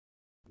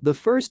The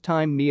first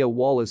time Mia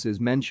Wallace is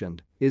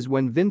mentioned is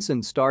when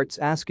Vincent starts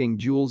asking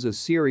Jules a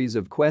series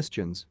of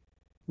questions.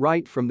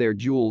 Right from there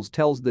Jules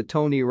tells the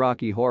Tony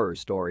Rocky horror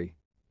story.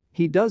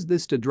 He does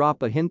this to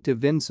drop a hint to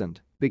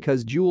Vincent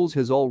because Jules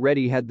has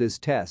already had this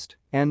test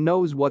and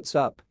knows what's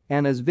up,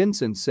 and as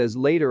Vincent says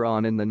later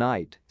on in the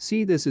night,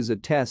 see this is a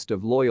test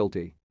of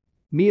loyalty.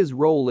 Mia's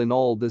role in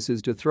all this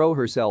is to throw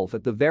herself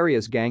at the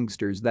various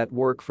gangsters that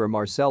work for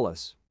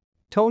Marcellus.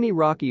 Tony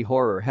Rocky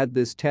Horror had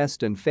this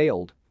test and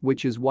failed,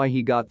 which is why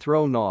he got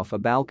thrown off a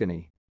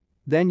balcony.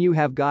 Then you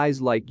have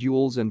guys like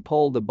Jules and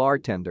Paul the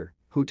bartender,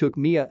 who took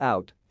Mia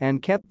out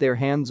and kept their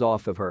hands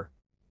off of her.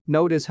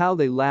 Notice how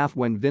they laugh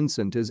when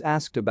Vincent is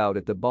asked about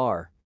at the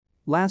bar.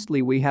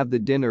 Lastly, we have the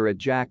dinner at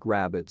Jack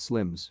Rabbit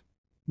Slim's.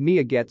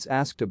 Mia gets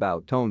asked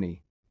about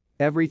Tony.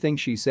 Everything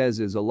she says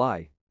is a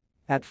lie.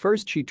 At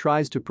first she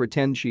tries to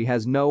pretend she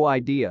has no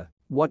idea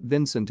what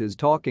Vincent is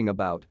talking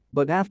about,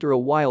 but after a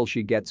while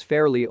she gets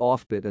fairly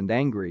offbeat and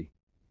angry.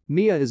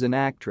 Mia is an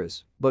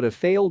actress, but a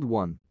failed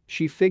one.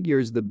 She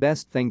figures the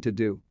best thing to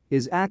do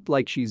is act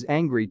like she's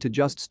angry to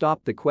just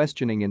stop the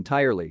questioning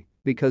entirely,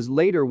 because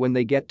later when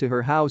they get to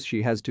her house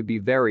she has to be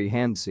very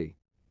handsy.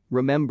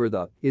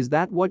 Remember is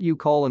that what you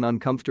call an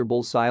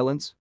uncomfortable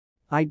silence?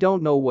 I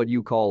don't know what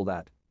you call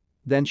that.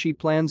 Then she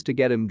plans to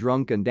get him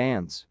drunk and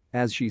dance,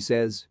 as she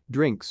says,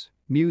 drinks,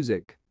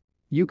 music.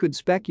 You could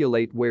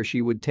speculate where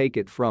she would take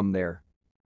it from there.